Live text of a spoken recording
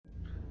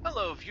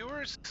Hello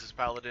viewers, this is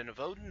Paladin of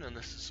Odin, and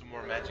this is some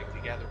more Magic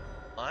the Gathering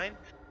Online.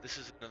 This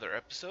is another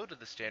episode of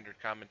the Standard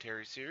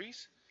Commentary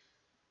series.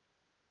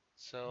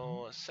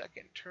 So, a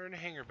second turn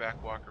Hangerback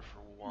Walker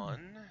for 1,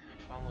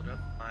 followed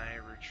up by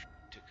Retreat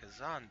to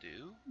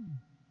Kazandu.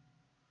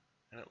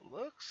 And it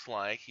looks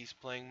like he's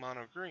playing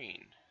mono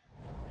green.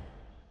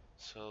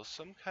 So,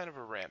 some kind of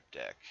a ramp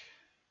deck.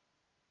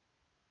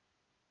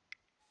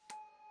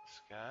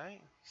 This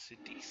guy,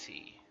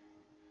 Sidisi,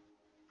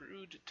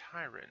 Brood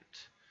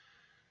Tyrant.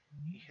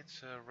 He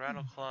hits a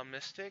Rattleclaw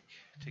Mystic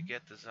to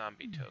get the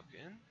zombie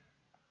token.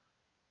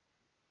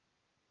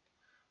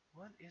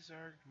 What is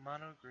our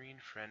mono green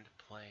friend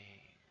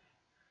playing?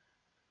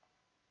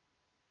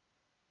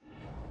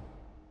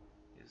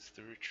 Is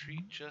the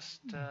retreat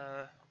just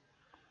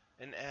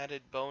an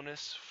added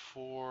bonus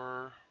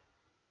for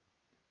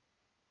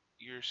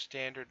your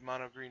standard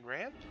mono green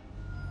ramp?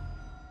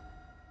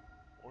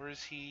 Or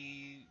is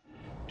he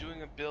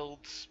doing a build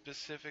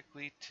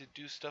specifically to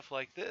do stuff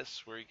like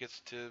this, where he gets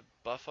to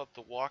buff up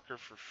the walker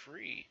for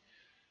free?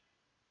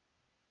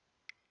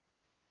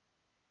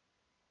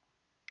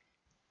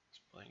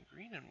 He's playing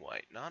green and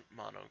white, not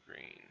mono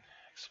green.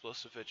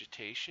 Explosive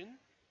Vegetation?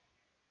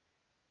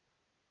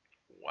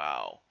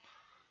 Wow.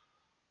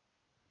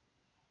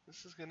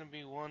 This is going to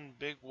be one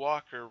big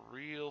walker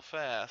real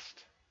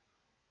fast.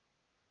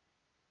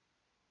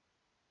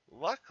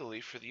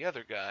 Luckily for the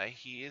other guy,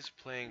 he is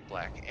playing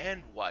black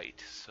and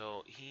white,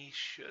 so he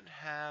should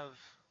have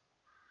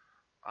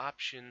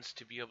options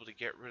to be able to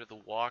get rid of the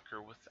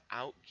walker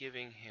without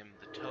giving him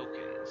the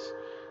tokens.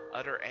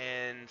 Utter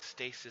End,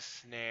 Stasis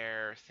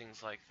Snare,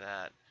 things like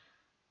that.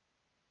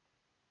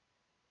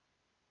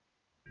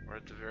 Or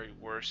at the very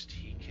worst,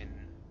 he can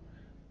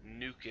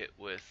nuke it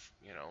with,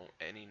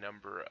 any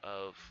number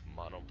of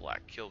mono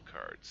black kill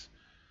cards.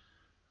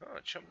 Oh,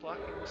 chump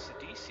blocking with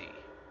Sidisi.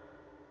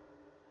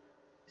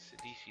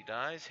 Sidisi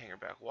dies,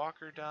 Hangerback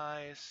Walker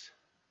dies.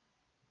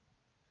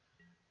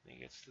 And he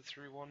gets the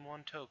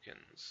 3/1/1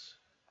 tokens.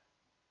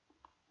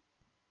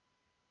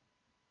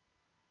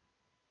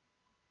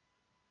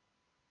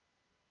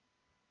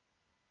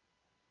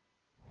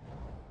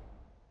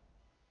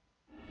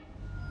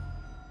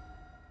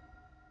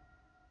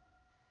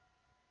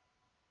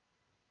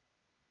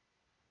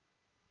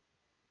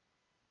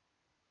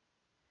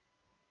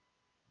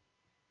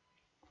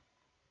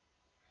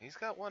 He's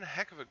got one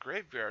heck of a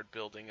graveyard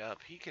building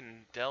up. He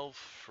can delve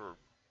for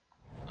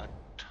a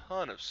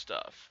ton of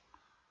stuff.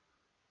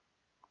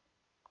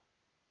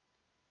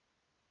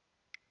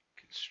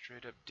 Can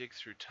straight up dig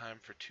through time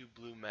for 2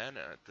 blue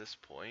mana at this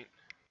point.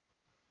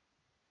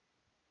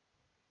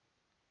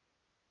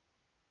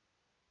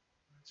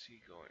 What's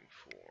he going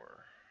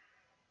for?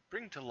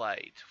 Bring to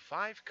light.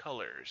 5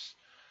 colors.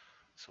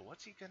 So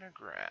what's he gonna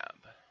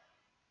grab?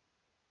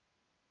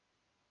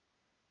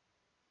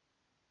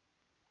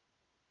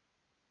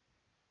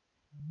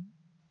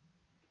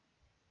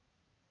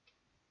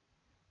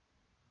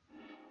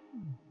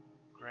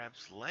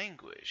 Grabs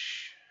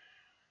Languish.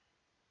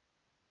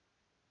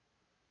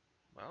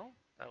 Well,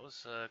 that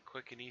was a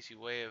quick and easy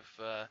way of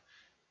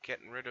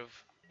getting rid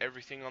of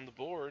everything on the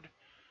board.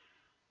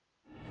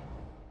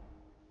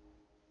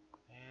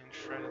 And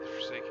Shrine of the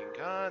Forsaken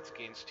Gods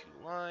gains 2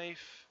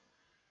 life.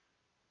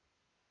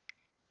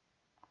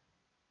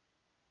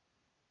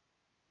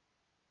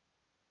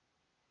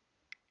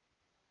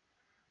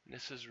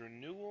 Nissa's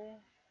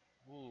Renewal.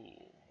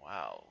 Ooh,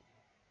 wow.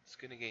 It's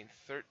going to gain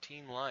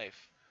 13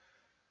 life.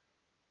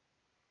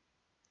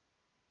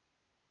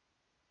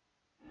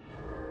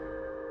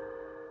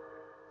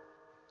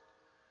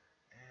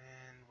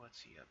 And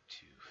what's he up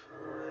to?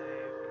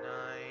 5,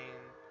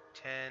 9,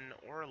 10,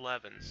 or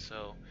 11.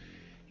 So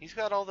he's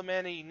got all the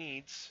mana he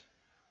needs.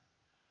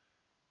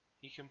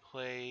 He can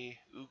play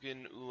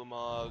Ugin,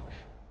 Ulamog.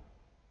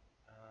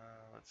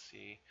 Let's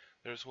see.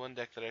 There's one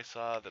deck that I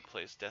saw that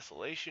plays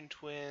Desolation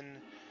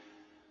Twin.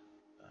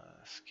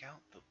 Scout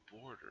the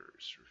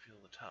borders.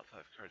 Reveal the top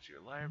 5 cards of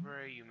your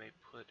library. You may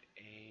put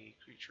a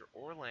creature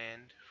or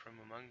land from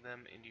among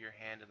them into your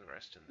hand and the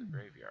rest in the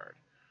graveyard.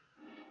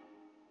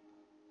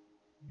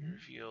 You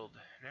revealed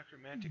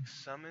Necromantic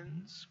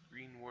Summons,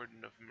 Green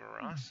Warden of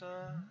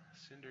Marasa,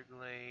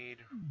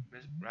 Cinderglade,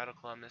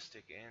 Rattleclaw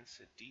Mystic, and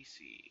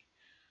Sidisi.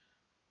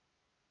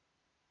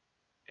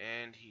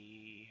 And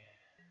he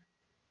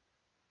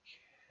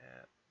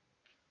kept...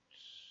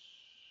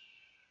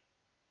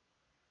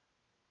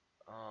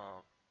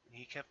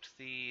 he kept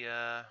the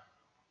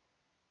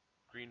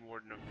Green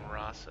Warden of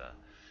Marasa.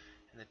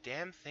 And the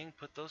damn thing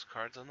put those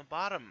cards on the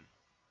bottom.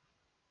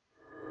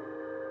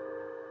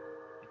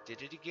 It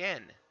did it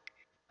again.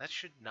 That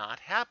should not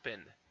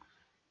happen.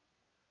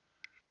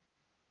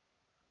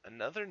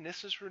 Another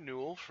Nissa's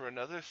Renewal for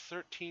another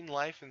 13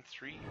 life and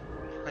 3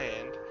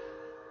 land.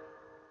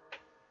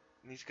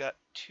 And he's got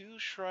 2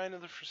 Shrine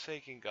of the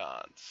Forsaken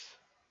Gods.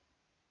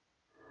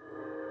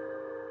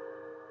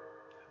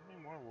 How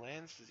many more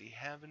lands does he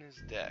have in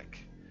his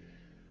deck?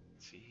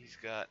 Let's see, he's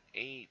got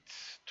 8,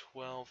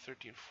 12,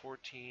 13,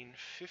 14,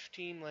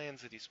 15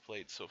 lands that he's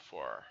played so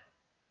far.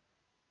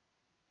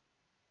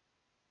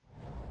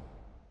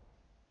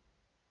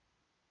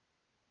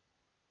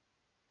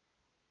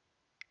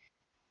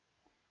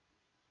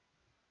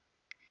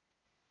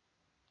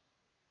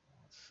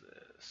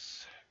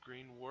 this?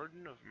 Green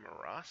Warden of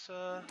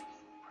Marasa.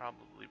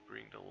 Probably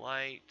Bring to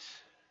Light.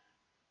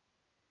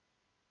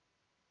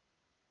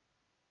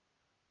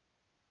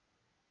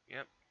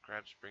 Yep,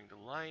 grabs Bring to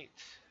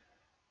Light.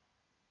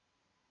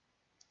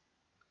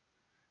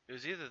 It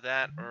was either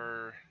that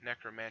or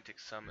Necromantic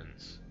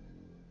Summons.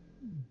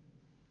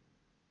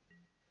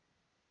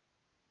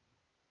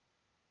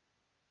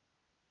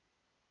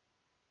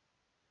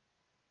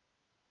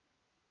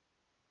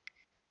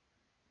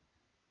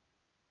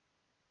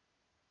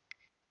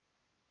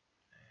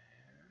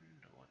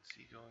 And what's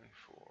he going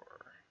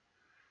for?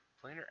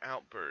 Planar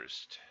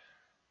Outburst.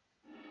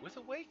 With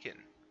Awaken.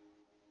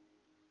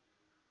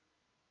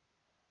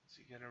 Is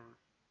he gonna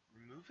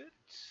remove it?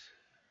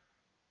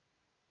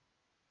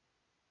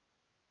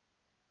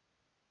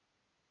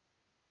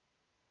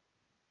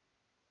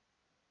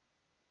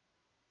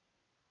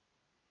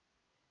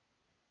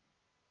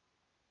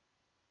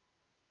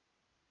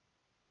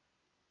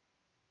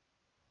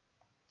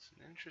 It's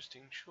an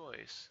interesting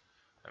choice.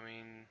 I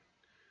mean,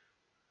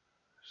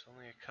 there's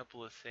only a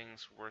couple of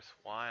things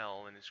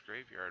worthwhile in his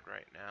graveyard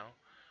right now.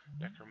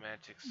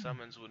 Necromantic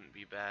Summons wouldn't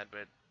be bad,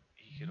 but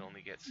he could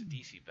only get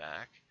Sidisi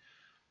back.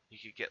 He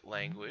could get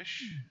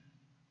Languish.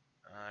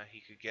 He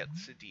could get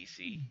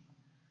Sidisi.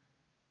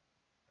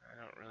 I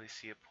don't really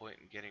see a point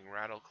in getting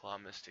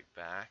Rattleclaw Mystic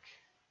back.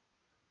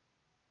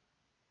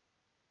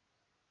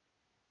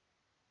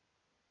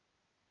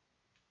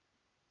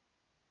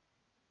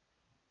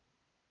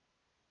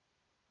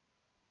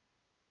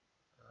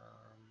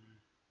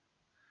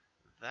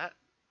 That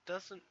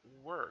doesn't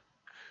work.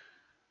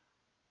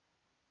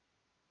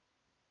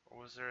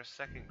 Or was there a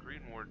second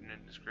Green Warden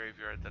in his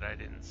graveyard that I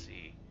didn't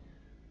see?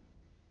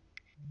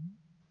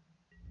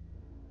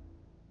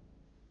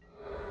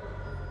 Warden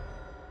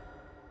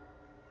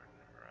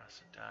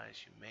Marasa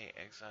dies, you may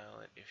exile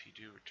it. If you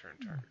do, return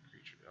target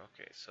creature.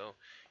 Okay, so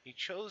he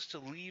chose to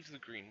leave the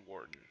Green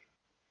Warden,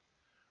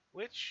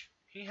 which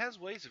he has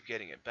ways of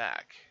getting it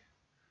back.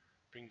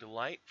 Bring to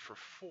Light for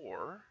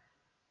 4.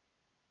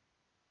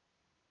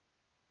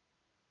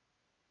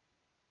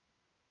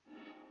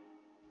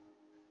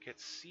 Get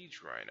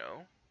Siege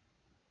Rhino.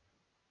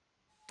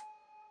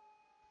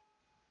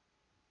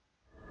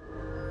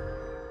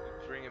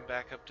 Bring him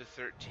back up to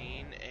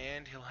 13,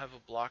 and he'll have a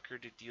blocker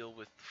to deal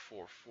with the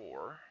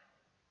 4/4.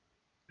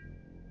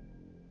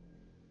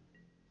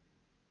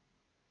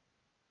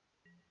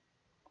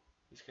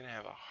 He's going to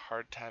have a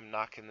hard time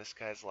knocking this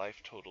guy's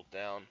life total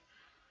down.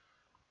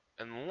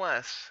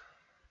 Unless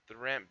the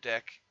ramp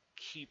deck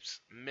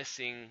keeps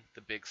missing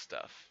the big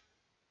stuff.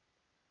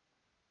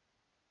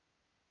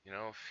 You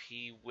know, if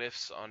he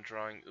whiffs on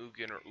drawing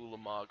Ugin or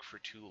Ulamog for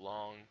too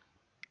long,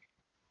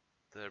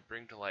 the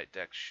Bring to Light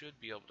deck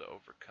should be able to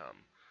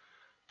overcome.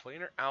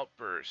 Planar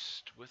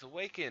Outburst with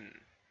Awaken.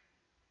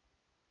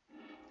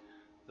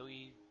 Though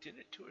he did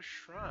it to a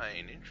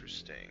shrine.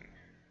 Interesting.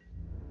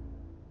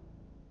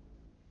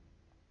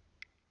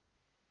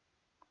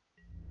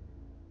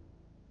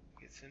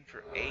 Gets in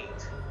for 8.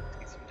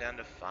 Takes him down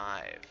to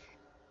 5.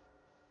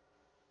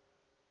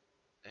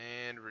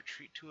 And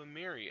retreat to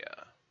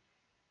Emeria.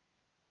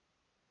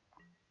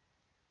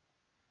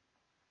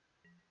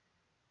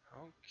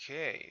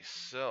 Okay,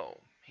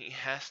 so he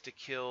has to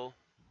kill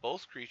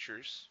both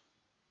creatures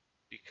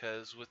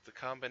because with the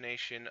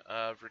combination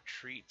of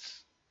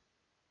retreats,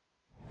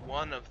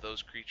 one of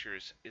those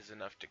creatures is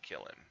enough to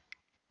kill him.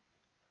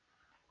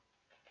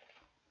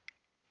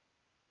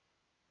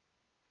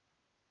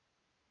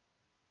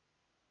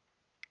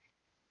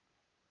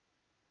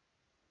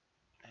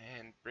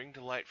 And Bring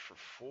to Light for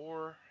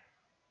 4,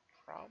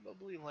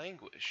 probably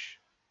Languish.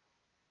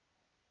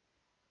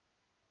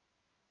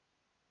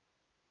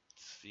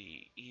 It's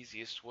the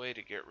easiest way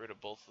to get rid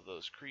of both of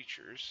those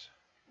creatures.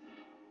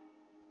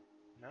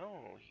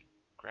 No, he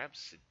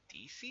grabs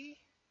Sidisi?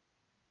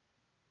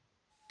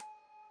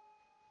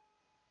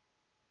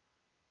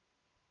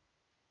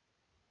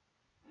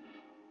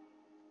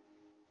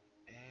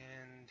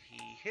 And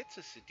he hits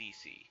a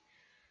Sidisi.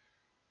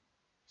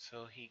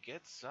 So he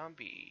gets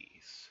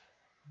zombies.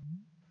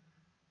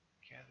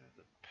 Gather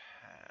the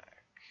pack.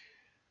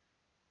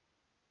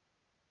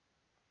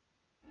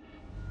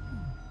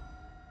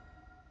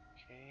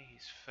 Okay,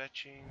 he's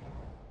fetching.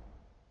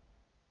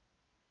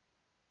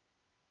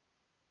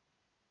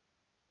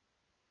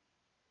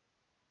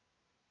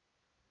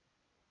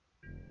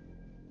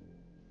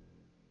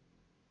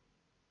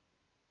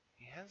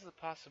 He has the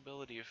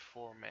possibility of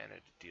 4 mana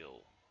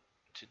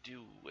to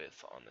do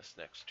with on this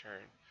next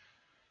turn.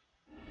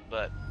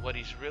 But what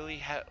he's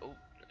really oh,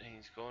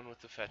 he's going with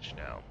the fetch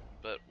now.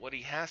 But what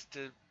he has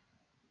to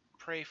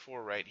pray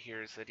for right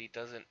here is that he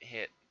doesn't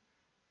hit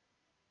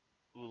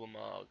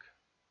Ulamog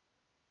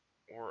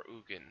or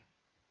Ugin.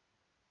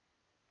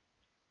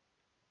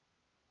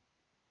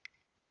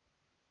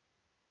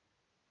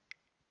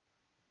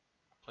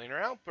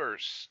 Planar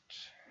Outburst.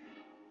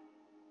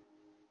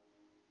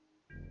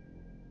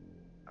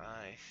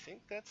 I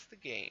think that's the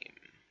game.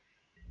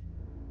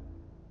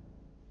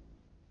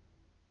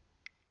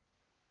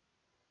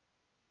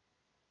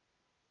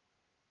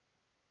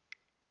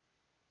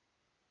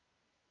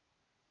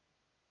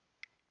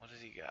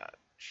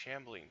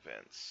 Shambling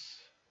Vents.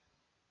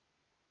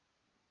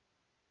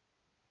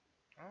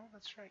 Oh,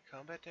 that's right.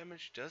 Combat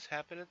damage does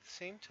happen at the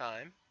same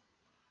time.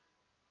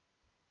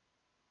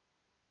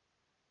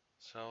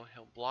 So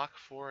he'll block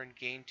 4 and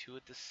gain 2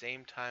 at the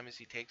same time as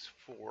he takes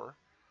 4.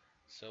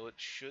 So it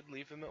should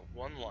leave him at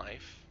 1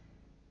 life.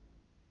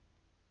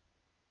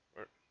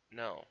 Or,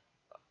 no.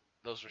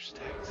 Those are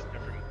stacks.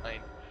 Never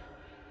mind.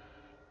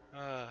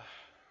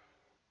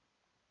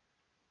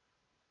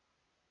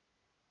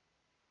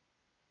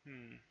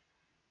 Hmm.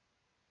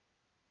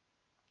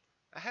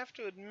 I have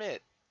to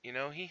admit,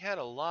 he had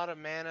a lot of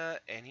mana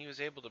and he was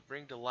able to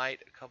bring to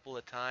light a couple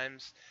of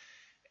times.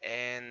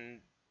 And,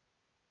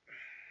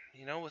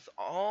 with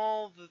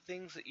all the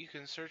things that you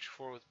can search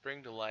for with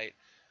bring to light,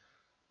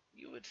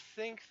 you would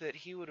think that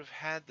he would have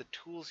had the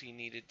tools he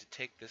needed to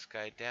take this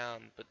guy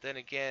down. But then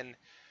again,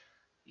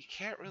 you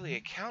can't really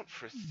account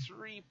for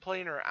 3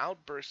 planar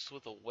outbursts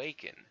with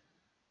Awaken.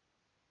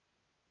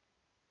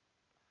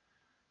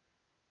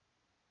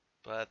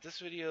 But this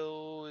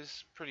video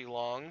is pretty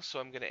long, so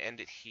I'm going to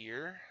end it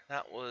here.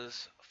 That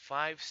was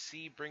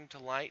 5C Bring to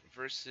Light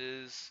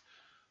versus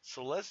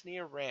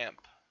Selesnya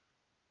Ramp,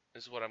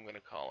 is what I'm going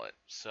to call it.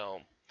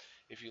 So,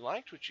 if you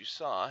liked what you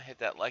saw, hit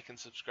that like and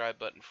subscribe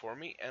button for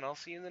me, and I'll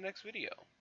see you in the next video.